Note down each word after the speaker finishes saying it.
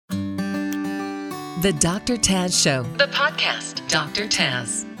The Dr. Taz Show, the podcast. Dr.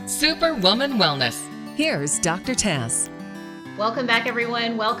 Taz, Superwoman Wellness. Here's Dr. Taz. Welcome back,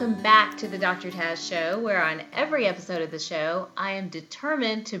 everyone. Welcome back to the Dr. Taz Show, where on every episode of the show, I am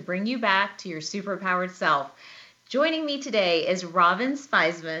determined to bring you back to your superpowered self. Joining me today is Robin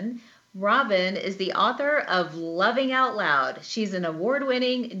Spiesman. Robin is the author of Loving Out Loud. She's an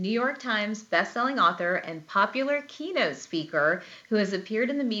award-winning New York Times bestselling author and popular keynote speaker who has appeared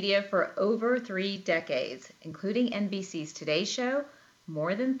in the media for over 3 decades, including NBC's Today Show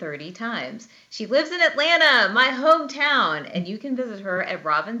more than 30 times. She lives in Atlanta, my hometown, and you can visit her at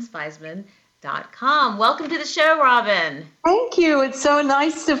robinspiesman.com. Welcome to the show, Robin. Thank you. It's so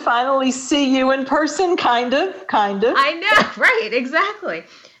nice to finally see you in person, kind of. I know, right, exactly.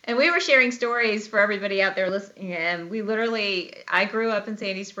 And we were sharing stories for everybody out there listening, and I grew up in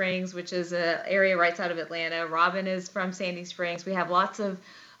Sandy Springs, which is an area right outside of Atlanta. Robin is from Sandy Springs. We have lots of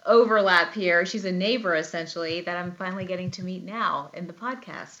overlap here. She's a neighbor, essentially, that I'm finally getting to meet now in the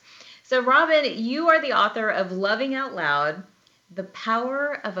podcast. So, Robin, you are the author of Loving Out Loud, The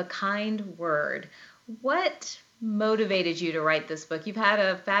Power of a Kind Word. What motivated you to write this book? You've had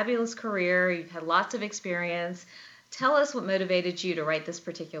a fabulous career. You've had lots of experience. Tell us what motivated you to write this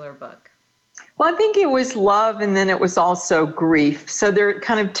particular book. Well, I think it was love, and then it was also grief. So there are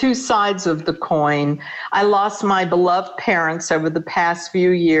kind of two sides of the coin. I lost my beloved parents over the past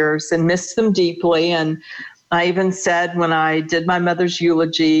few years and missed them deeply. And I even said when I did my mother's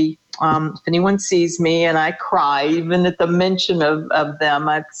eulogy, if anyone sees me and I cry, even at the mention of them,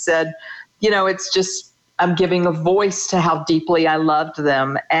 I've said, it's just, I'm giving a voice to how deeply I loved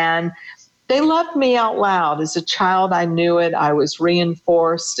them. And they loved me out loud. As a child, I knew it. I was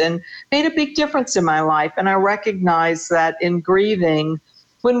reinforced and made a big difference in my life. And I recognize that in grieving,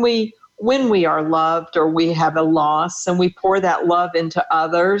 when we are loved or we have a loss and we pour that love into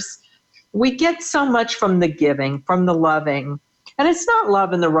others, we get so much from the giving, from the loving. And it's not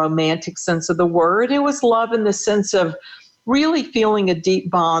love in the romantic sense of the word. It was love in the sense of really feeling a deep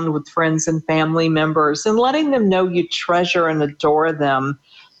bond with friends and family members and letting them know you treasure and adore them.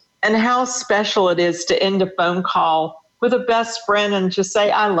 And how special it is to end a phone call with a best friend and just say,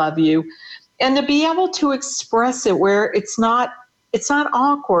 I love you. And to be able to express it where it's not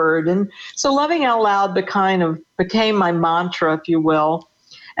awkward. And so Loving Out Loud became my mantra, if you will.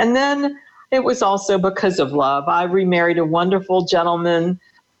 And then it was also because of love. I remarried a wonderful gentleman,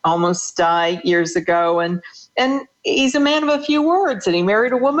 almost died years ago. And he's a man of a few words, and he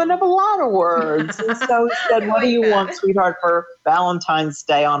married a woman of a lot of words. And so he said, what do you want, sweetheart, for Valentine's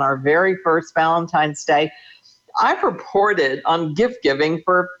Day? On our very first Valentine's Day, I've reported on gift giving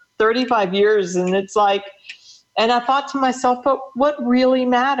for 35 years, and it's like, and I thought to myself, but what really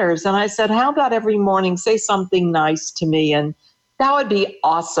matters? And I said, how about every morning say something nice to me? And that would be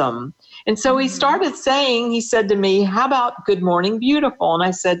awesome. And so he started saying, he said to me, how about good morning, beautiful? And I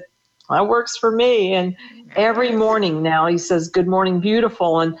said, that works for me. And every morning now he says, good morning,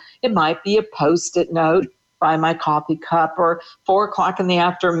 beautiful. And it might be a Post-it note by my coffee cup, or 4:00 in the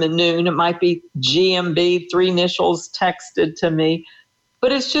afternoon. It might be GMB, 3 initials texted to me.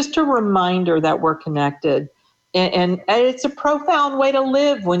 But it's just a reminder that we're connected. And it's a profound way to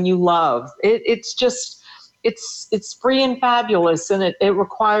live when you love. It's free and fabulous. And it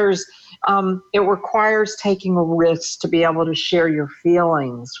requires taking a risk to be able to share your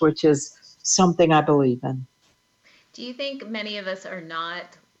feelings, which is something I believe in. Do you think many of us are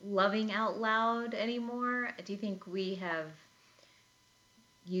not loving out loud anymore? Do you think we have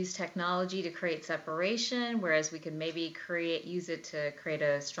used technology to create separation, whereas we could maybe use it to create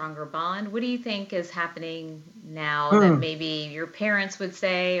a stronger bond? What do you think is happening now that maybe your parents would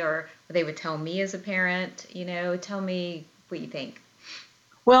say, or they would tell me as a parent? Tell me what you think.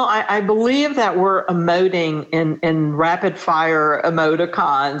 Well, I believe that we're emoting in rapid fire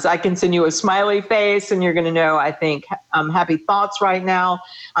emoticons. I can send you a smiley face and you're going to know I think happy thoughts right now.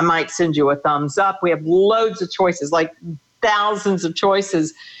 I might send you a thumbs up. We have loads of choices, like thousands of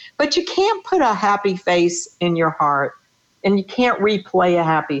choices, but you can't put a happy face in your heart, and you can't replay a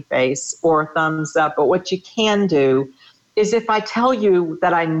happy face or a thumbs up. But what you can do is, if I tell you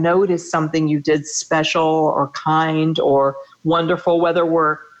that I noticed something you did special or kind or wonderful, whether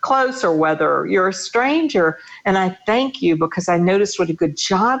we're close or whether you're a stranger, and I thank you because I noticed what a good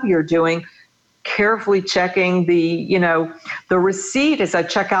job you're doing, carefully checking the receipt as I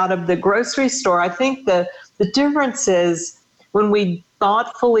check out of the grocery store. I think the difference is when we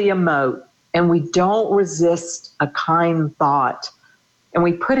thoughtfully emote and we don't resist a kind thought and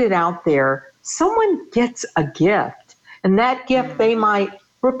we put it out there, someone gets a gift, and that gift they might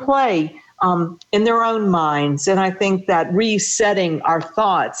replay in their own minds. And I think that resetting our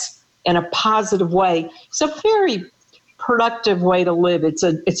thoughts in a positive way. It's a very productive way to live. It's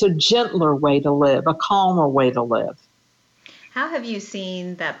a gentler way to live, a calmer way to live. How have you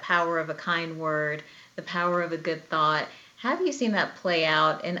seen that power of a kind word, the power of a good thought? How have you seen that play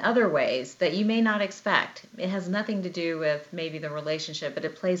out in other ways that you may not expect? It has nothing to do with maybe the relationship, but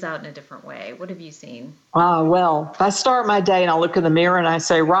it plays out in a different way. What have you seen? Well, if I start my day and I look in the mirror and I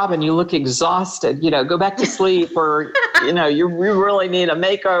say, Robin, you look exhausted, go back to sleep, or, you really need a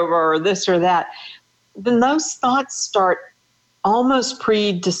makeover or this or that, then those thoughts start almost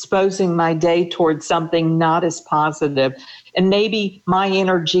predisposing my day towards something not as positive. And maybe my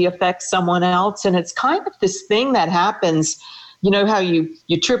energy affects someone else. And it's kind of this thing that happens, how you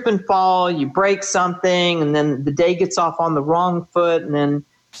trip and fall, you break something, and then the day gets off on the wrong foot, and then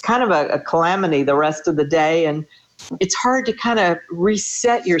it's kind of a calamity the rest of the day. And it's hard to kind of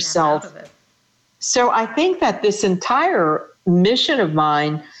reset yourself. So I think that this entire mission of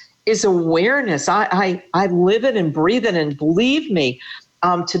mine is awareness. I live it and breathe it, and believe me,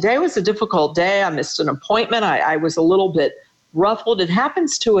 today was a difficult day. I missed an appointment. I was a little bit ruffled. It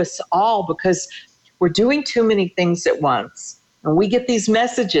happens to us all because we're doing too many things at once. And we get these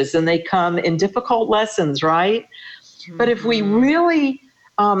messages and they come in difficult lessons, right? Mm-hmm. But if we really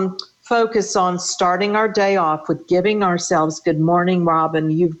focus on starting our day off with giving ourselves, good morning, Robin,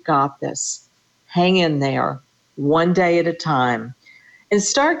 you've got this. Hang in there, one day at a time. And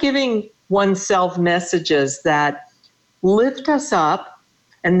start giving oneself messages that lift us up.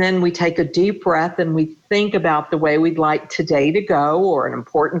 And then we take a deep breath and we think about the way we'd like today to go, or an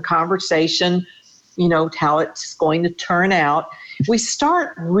important conversation, how it's going to turn out. We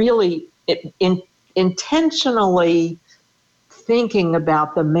start really intentionally thinking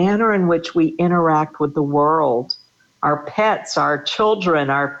about the manner in which we interact with the world, our pets, our children,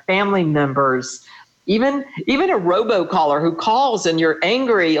 our family members, even a robocaller who calls and you're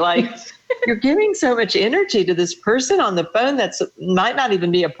angry, like you're giving so much energy to this person on the phone that's might not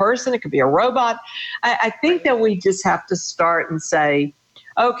even be a person. It could be a robot. I think that we just have to start and say,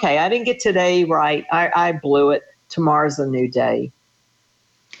 okay, I didn't get today right. I blew it. Tomorrow's a new day.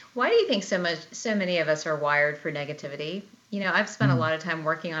 Why do you think so many of us are wired for negativity? I've spent a lot of time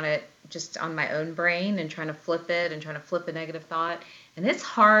working on it, just on my own brain, and trying to flip it and trying to flip a negative thought. And it's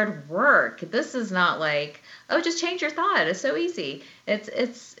hard work. This is not like, oh, just change your thought. It's so easy.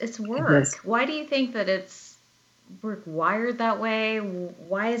 It's work. Why do you think that we're wired that way?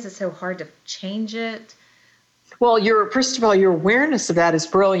 Why is it so hard to change it? Well, first of all, your awareness of that is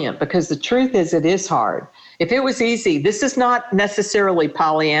brilliant, because the truth is it is hard. If it was easy, this is not necessarily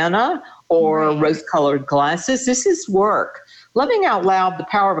Pollyanna or rose-colored glasses. This is work. Loving out loud, the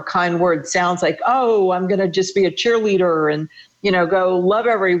power of a kind word, sounds like, oh, I'm going to just be a cheerleader and, go love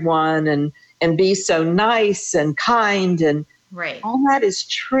everyone and be so nice and kind. And all that is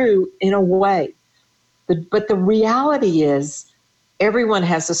true in a way. But the reality is everyone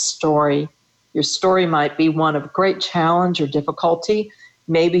has a story. Your story might be one of great challenge or difficulty.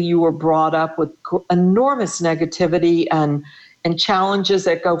 Maybe you were brought up with enormous negativity and challenges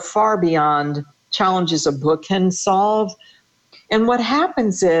that go far beyond challenges a book can solve. And what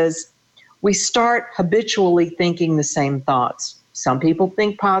happens is we start habitually thinking the same thoughts. Some people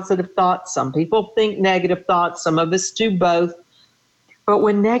think positive thoughts. Some people think negative thoughts. Some of us do both. But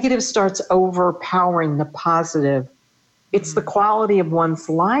when negative starts overpowering the positive, it's the quality of one's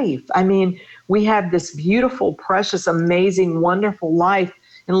life. I mean, we have this beautiful, precious, amazing, wonderful life,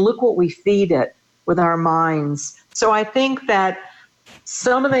 and look what we feed it with our minds. So I think that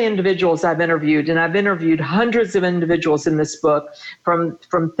some of the individuals I've interviewed, and I've interviewed hundreds of individuals in this book, from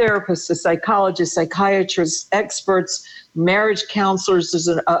therapists to psychologists, psychiatrists, experts, marriage counselors. There's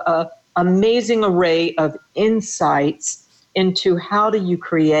an amazing array of insights into how do you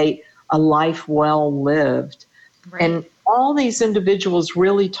create a life well lived. And all these individuals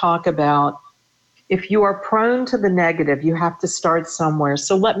really talk about, if you are prone to the negative, you have to start somewhere.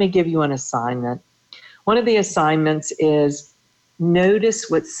 So let me give you an assignment. One of the assignments is notice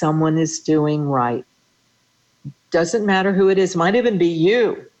what someone is doing right. Doesn't matter who it is, might even be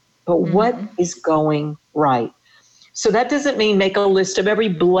you, but what is going right? So that doesn't mean make a list of every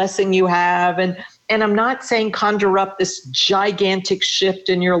blessing you have. And I'm not saying conjure up this gigantic shift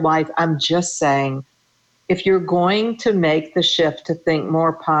in your life. I'm just saying, if you're going to make the shift to think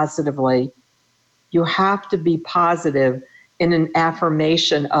more positively, you have to be positive in an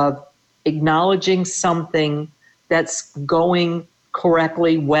affirmation of acknowledging something that's going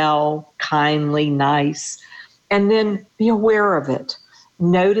correctly, well, kindly, nice, and then be aware of it.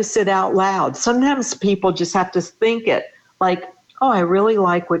 Notice it out loud. Sometimes people just have to think it, like, oh, I really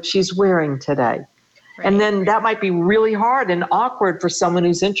like what she's wearing today. Right. And then that might be really hard and awkward for someone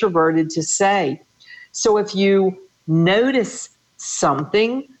who's introverted to say. So if you notice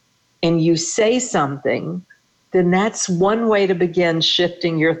something and you say something, then that's one way to begin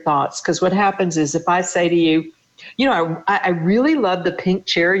shifting your thoughts. Because what happens is if I say to you, I really love the pink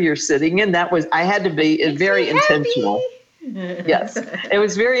chair you're sitting in. I had to be very intentional. Yes, it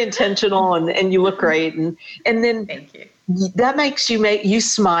was very intentional, and you look great. And then thank you. That makes you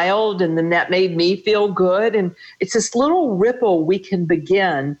smiled, and then that made me feel good. And it's this little ripple we can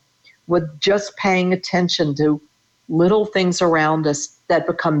begin with just paying attention to little things around us that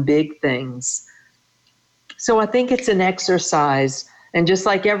become big things. So I think it's an exercise, and just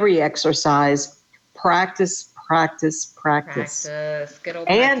like every exercise, practice. Good old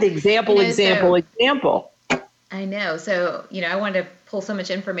and practice. example. I know. So, I wanted to pull so much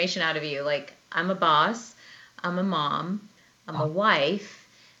information out of you. Like, I'm a boss, I'm a mom, I'm a wife,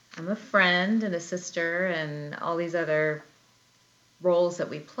 I'm a friend and a sister, and all these other roles that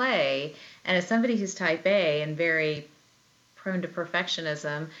we play. And as somebody who's type A and very prone to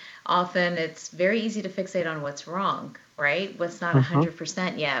perfectionism, often it's very easy to fixate on what's wrong, right? What's not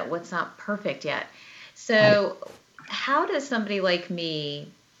 100% yet, what's not perfect yet. So how does somebody like me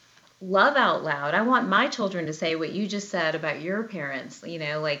love out loud? I want my children to say what you just said about your parents,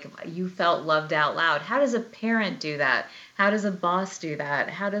 like you felt loved out loud. How does a parent do that? How does a boss do that?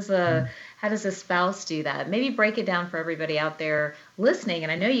 How does a spouse do that? Maybe break it down for everybody out there listening.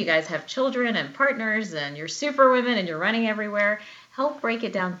 And I know you guys have children and partners and you're super women and you're running everywhere. Help break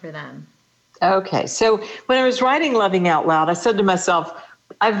it down for them. Okay. So when I was writing Loving Out Loud, I said to myself,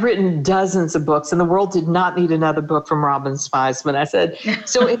 I've written dozens of books, and the world did not need another book from Robin Spiesman. I said,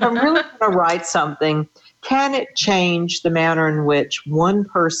 so if I'm really going to write something, can it change the manner in which one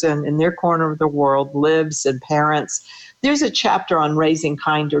person in their corner of the world lives and parents? There's a chapter on raising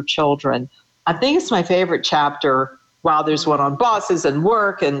kinder children. I think it's my favorite chapter, while there's one on bosses and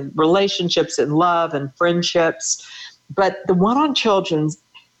work and relationships and love and friendships. But the one on children's,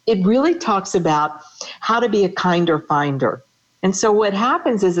 it really talks about how to be a kinder finder. And so what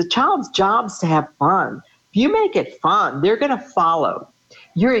happens is a child's job is to have fun. If you make it fun, they're going to follow.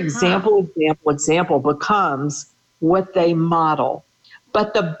 Your example becomes what they model.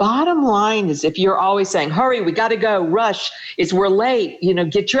 But the bottom line is if you're always saying, hurry, we got to go, rush, we're late,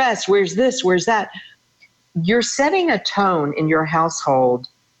 get dressed, where's this, where's that? You're setting a tone in your household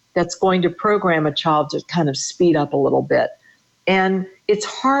that's going to program a child to kind of speed up a little bit. And it's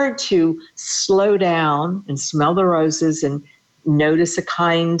hard to slow down and smell the roses and notice a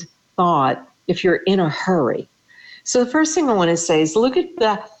kind thought if you're in a hurry. So the first thing I want to say is look at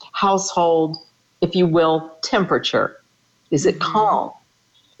the household, if you will, temperature. Is it calm?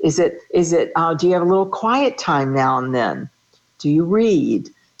 Is it? Do you have a little quiet time now and then? Do you read?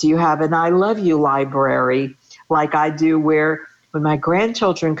 Do you have an I love you library like I do, where when my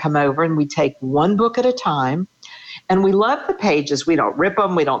grandchildren come over and we take one book at a time, and we love the pages. We don't rip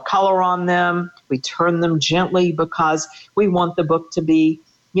them. We don't color on them. We turn them gently because we want the book to be,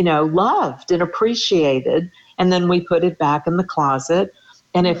 loved and appreciated. And then we put it back in the closet.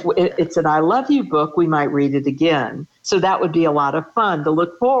 And if it's an I love you book, we might read it again. So that would be a lot of fun to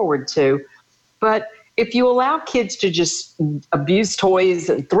look forward to. But if you allow kids to just abuse toys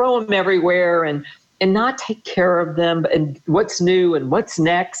and throw them everywhere and not take care of them and what's new and what's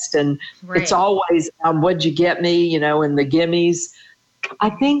next. And It's always, what'd you get me, and the gimmies. I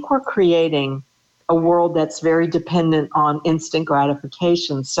think we're creating a world that's very dependent on instant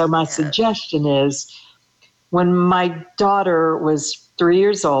gratification. So my suggestion is when my daughter was 3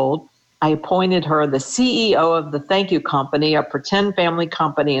 years old, I appointed her the CEO of the Thank You Company, a pretend family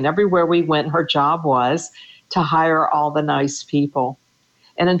company. And everywhere we went, her job was to hire all the nice people.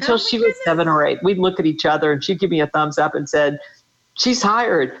 And until she was 7 or 8, we'd look at each other and she'd give me a thumbs up and said, she's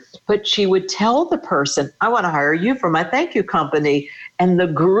hired. But she would tell the person, I want to hire you for my Thank You Company. And the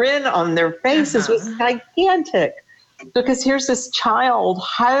grin on their faces was gigantic. Because here's this child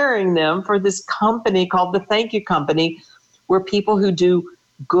hiring them for this company called the Thank You Company, where people who do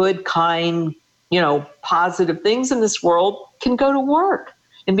good, kind, positive things in this world can go to work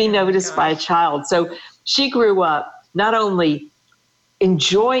and be noticed by a child. So she grew up not only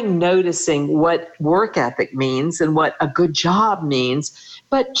enjoying noticing what work ethic means and what a good job means,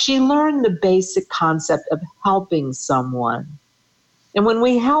 but she learned the basic concept of helping someone. And when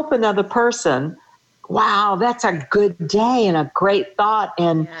we help another person, wow, that's a good day and a great thought,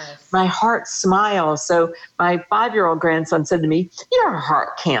 and my heart smiles. So my 5-year-old grandson said to me, your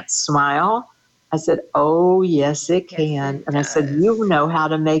heart can't smile. I said, oh, yes, it can. And I said, you know how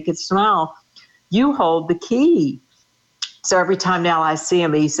to make it smile. You hold the key. So every time now I see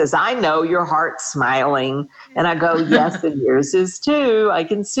him, he says, I know your heart's smiling. And I go, yes, and yours is too. I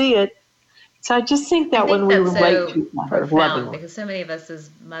can see it. So I just think that when we relate to each other, profound, because so many of us as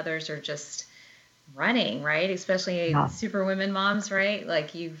mothers are just running, right? Especially superwomen moms, right?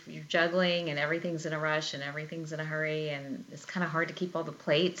 Like you're juggling and everything's in a rush and everything's in a hurry, and it's kind of hard to keep all the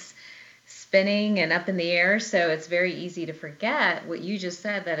plates spinning and up in the air. So it's very easy to forget what you just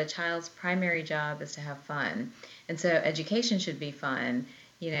said, that a child's primary job is to have fun. And so education should be fun.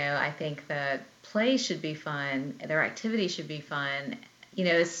 I think that play should be fun. Their activities should be fun.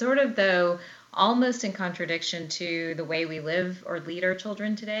 It's sort of, though, almost in contradiction to the way we live or lead our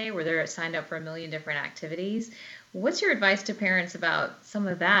children today, where they're signed up for a million different activities. What's your advice to parents about some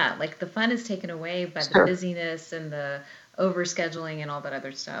of that? Like the fun is taken away by the busyness and the overscheduling and all that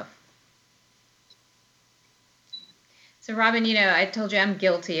other stuff. So Robin, I told you I'm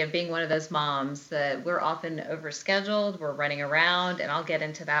guilty of being one of those moms that we're often overscheduled, we're running around, and I'll get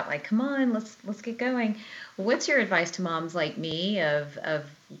into that, like, come on, let's get going. What's your advice to moms like me of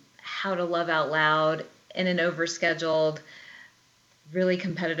how to love out loud in an overscheduled, really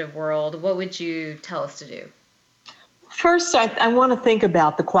competitive world? What would you tell us to do? First, I want to think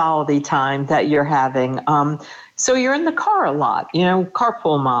about the quality time that you're having. So you're in the car a lot,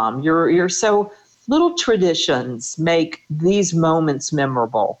 carpool mom. You're so little traditions make these moments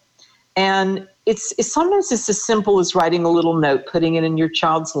memorable. And it's sometimes it's as simple as writing a little note, putting it in your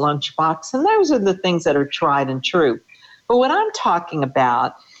child's lunchbox. And those are the things that are tried and true. But what I'm talking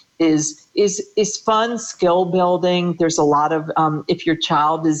about is fun skill building. There's a lot of, if your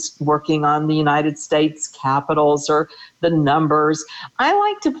child is working on the United States capitals or the numbers, I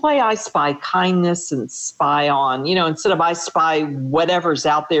like to play I Spy Kindness and Spy On, instead of I Spy whatever's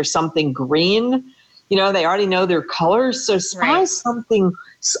out there, something green, they already know their colors. So spy something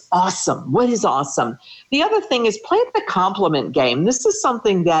awesome. What is awesome? The other thing is play the compliment game. This is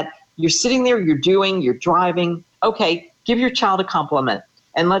something that you're sitting there, you're driving. Okay, give your child a compliment.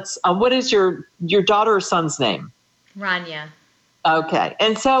 And let's, what is your daughter or son's name? Rania. Okay.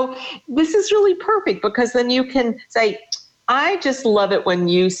 And so this is really perfect, because then you can say, I just love it when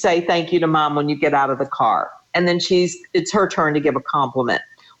you say thank you to mom when you get out of the car. And then it's her turn to give a compliment.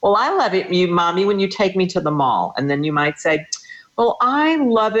 Well, I love it, mommy, when you take me to the mall. And then you might say, well, I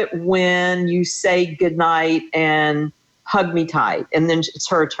love it when you say goodnight and hug me tight. And then it's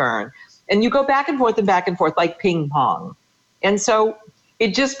her turn. And you go back and forth like ping pong. And so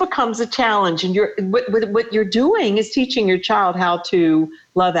it just becomes a challenge. And what you're doing is teaching your child how to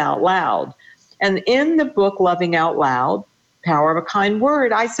love out loud. And in the book, Loving Out Loud, Power of a Kind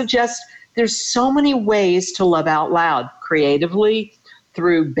Word, I suggest there's so many ways to love out loud creatively,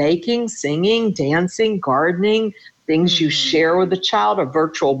 through baking, singing, dancing, gardening, things you share with a child, a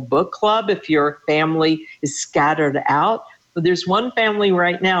virtual book club if your family is scattered out. But there's one family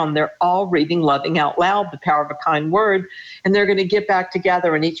right now, and they're all reading Loving Out Loud, The Power of a Kind Word, and they're going to get back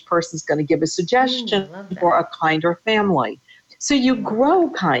together, and each person's going to give a suggestion for a kinder family. So you grow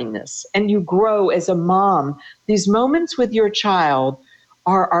kindness, and you grow as a mom. These moments with your child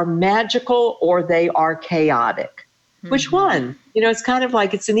are magical, or they are chaotic. Which one? It's kind of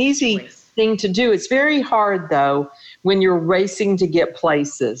like it's an easy thing to do. It's very hard, though, when you're racing to get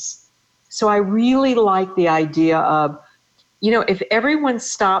places. So I really like the idea of, if everyone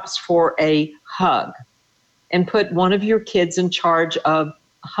stops for a hug and put one of your kids in charge of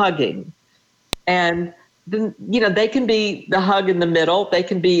hugging, and then, they can be the hug in the middle. They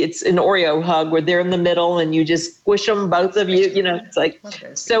can be, it's an Oreo hug where they're in the middle and you just squish them, both of you, it's like,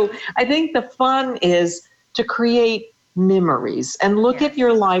 so I think the fun is to create memories and look at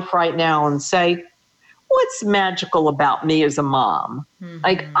your life right now and say, what's magical about me as a mom?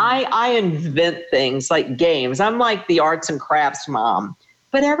 Like I invent things like games. I'm like the arts and crafts mom,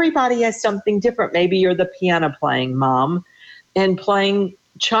 but everybody has something different. Maybe you're the piano playing mom, and playing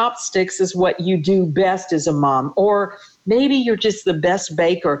chopsticks is what you do best as a mom. Or maybe you're just the best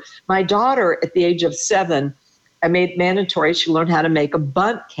baker. My daughter at the age of 7, I made mandatory. She learned how to make a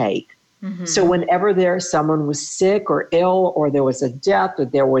bundt cake. So whenever someone was sick or ill, or there was a death, or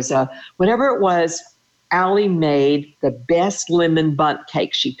there was whatever it was, Allie made the best lemon bundt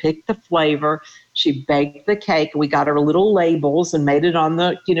cake. She picked the flavor, she baked the cake. We got her little labels and made it on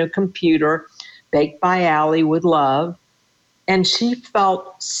the computer, baked by Allie with love. And she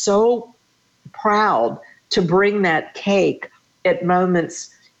felt so proud to bring that cake at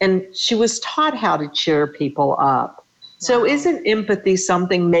moments. And she was taught how to cheer people up. Wow. So isn't empathy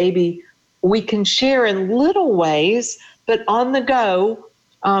something maybe we can share in little ways, but on the go?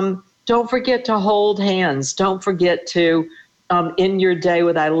 Don't forget to hold hands. Don't forget to end your day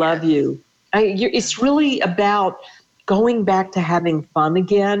with I love you. It's really about going back to having fun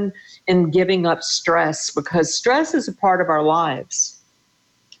again and giving up stress, because stress is a part of our lives.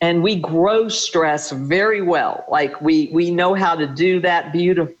 And we grow stress very well. Like we know how to do that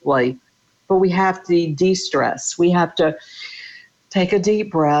beautifully, but we have to de-stress. We have to take a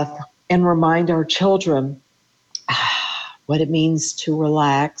deep breath and remind our children what it means to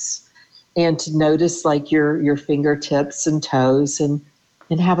relax and to notice like your fingertips and toes and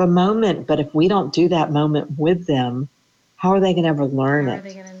have a moment. But if we don't do that moment with them, how are they going to ever learn it? How are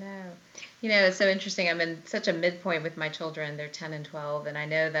they going to know? You know, it's so interesting. I'm in such a midpoint with my children. They're 10 and 12, and I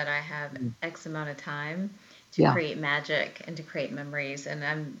know that I have X amount of time to create magic and to create memories. And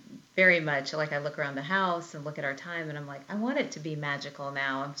I'm very much like, I look around the house and look at our time, and I'm like, I want it to be magical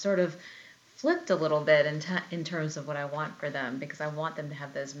now. I'm sort of flipped a little bit in terms of what I want for them, because I want them to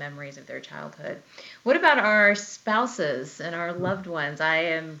have those memories of their childhood. What about our spouses and our loved ones? I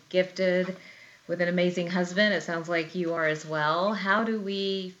am gifted with an amazing husband. It sounds like you are as well. How do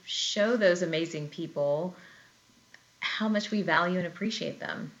we show those amazing people how much we value and appreciate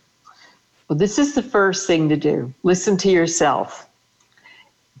them? Well, this is the first thing to do. Listen to yourself.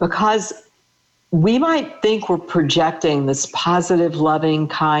 Because we might think we're projecting this positive, loving,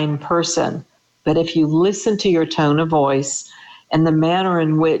 kind person, but if you listen to your tone of voice and the manner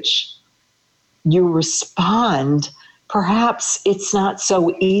in which you respond, perhaps it's not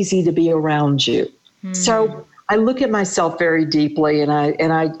so easy to be around you. So I look at myself very deeply, and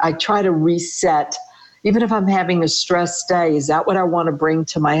I try to reset. Even if I'm having a stressed day, is that what I want to bring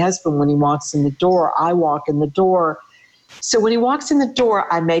to my husband when he walks in the door? I walk in the door. So when he walks in the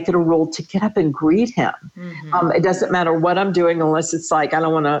door, I make it a rule to get up and greet him. It doesn't matter what I'm doing, unless it's like, I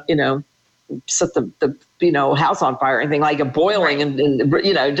don't want to, set the house on fire or anything, like a boiling and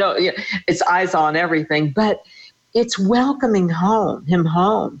it's eyes on everything. But it's welcoming him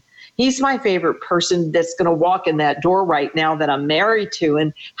home. He's my favorite person that's going to walk in that door right now that I'm married to.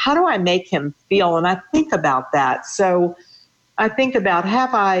 And how do I make him feel? And I think about that. So I think about,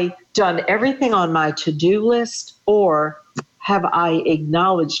 have I done everything on my to-do list, or have I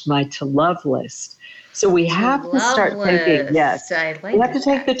acknowledged my to-love list? So we have to start thinking, we have to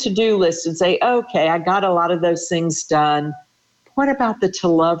take the to-do list and say, okay, I got a lot of those things done. What about the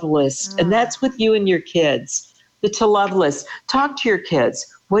to-love list? And that's with you and your kids. The to-love list. Talk to your kids.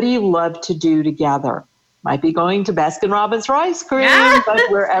 What do you love to do together? Might be going to Baskin Robbins for ice cream, but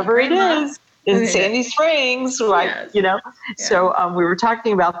wherever it is, in Sandy Springs, right? Yes. So we were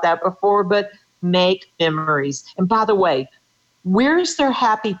talking about that before, but make memories. And by the way, where's their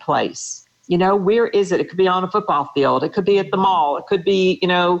happy place? Where is it? It could be on a football field. It could be at the mall. It could be,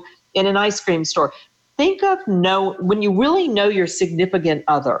 in an ice cream store. Think of when you really know your significant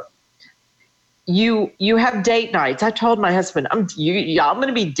other. You have date nights. I told my husband, I'm going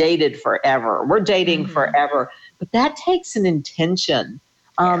to be dated forever. We're dating forever. But that takes an intention.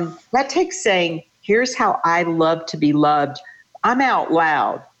 That takes saying, here's how I love to be loved. I'm out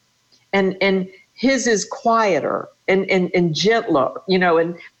loud. And his is quieter and gentler,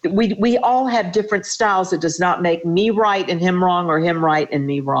 and we all have different styles. It does not make me right and him wrong, or him right and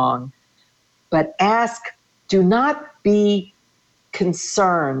me wrong. But do not be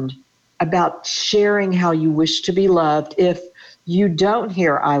concerned about sharing how you wish to be loved if you don't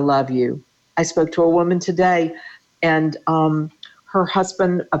hear "I love you." I spoke to a woman today, and her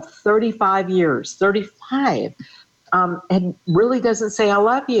husband of 35 years, and really doesn't say "I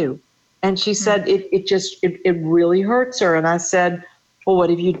love you." And she said it really hurts her. And I said, well, what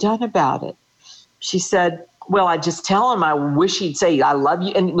have you done about it? She said, well, I just tell him I wish he'd say "I love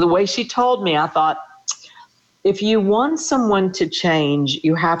you." And the way she told me, I thought, if you want someone to change,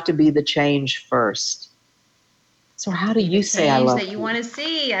 you have to be the change first. So how do you say "I love you"? That you want to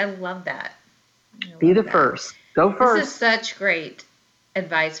see. I love that. Be the first. Go first. This is such great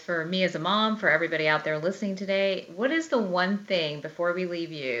advice for me as a mom, for everybody out there listening today. What is the one thing, before we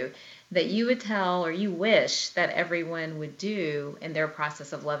leave you, that you would tell, or you wish that everyone would do in their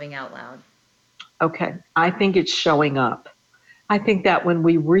process of loving out loud? Okay. I think it's showing up. I think that when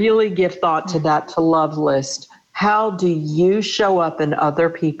we really give thought to that to love list, how do you show up in other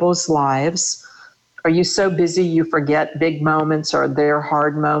people's lives? Are you so busy you forget big moments or their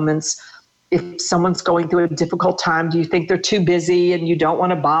hard moments? If someone's going through a difficult time, do you think they're too busy and you don't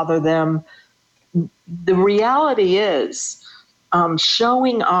want to bother them? The reality is,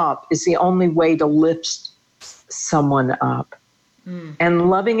 showing up is the only way to lift someone up. And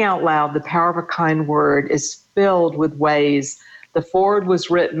loving out loud, the power of a kind word, is filled with ways. The foreword was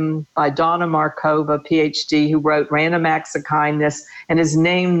written by Donna Markova, PhD, who wrote Random Acts of Kindness and has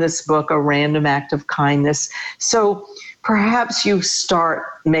named this book A Random Act of Kindness. So perhaps you start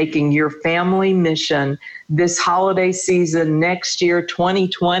making your family mission this holiday season next year,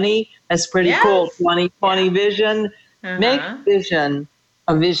 2020. That's pretty cool. 2020 vision. Make vision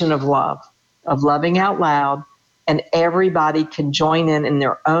a vision of love, of loving out loud, and everybody can join in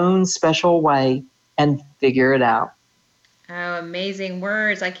their own special way and figure it out. Oh, amazing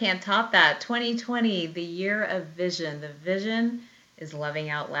words. I can't top that. 2020, the year of vision. The vision is loving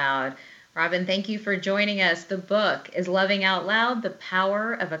out loud. Robin, thank you for joining us. The book is Loving Out Loud, The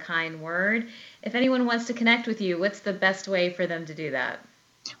Power of a Kind Word. If anyone wants to connect with you, what's the best way for them to do that?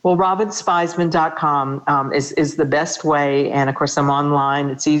 Well, robinspiesman.com is the best way. And of course, I'm online.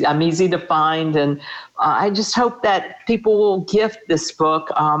 It's easy. I'm easy to find. And I just hope that people will gift this book.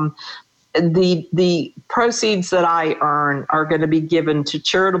 The proceeds that I earn are going to be given to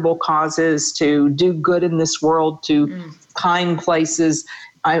charitable causes, to do good in this world, to kind places.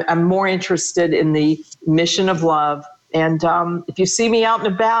 I'm more interested in the mission of love. And if you see me out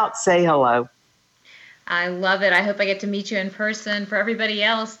and about, say hello. I love it. I hope I get to meet you in person. For everybody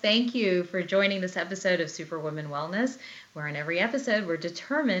else, thank you for joining this episode of Superwoman Wellness, where in every episode we're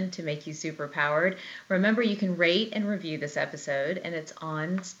determined to make you superpowered. Remember, you can rate and review this episode, and it's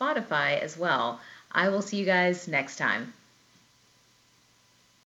on Spotify as well. I will see you guys next time.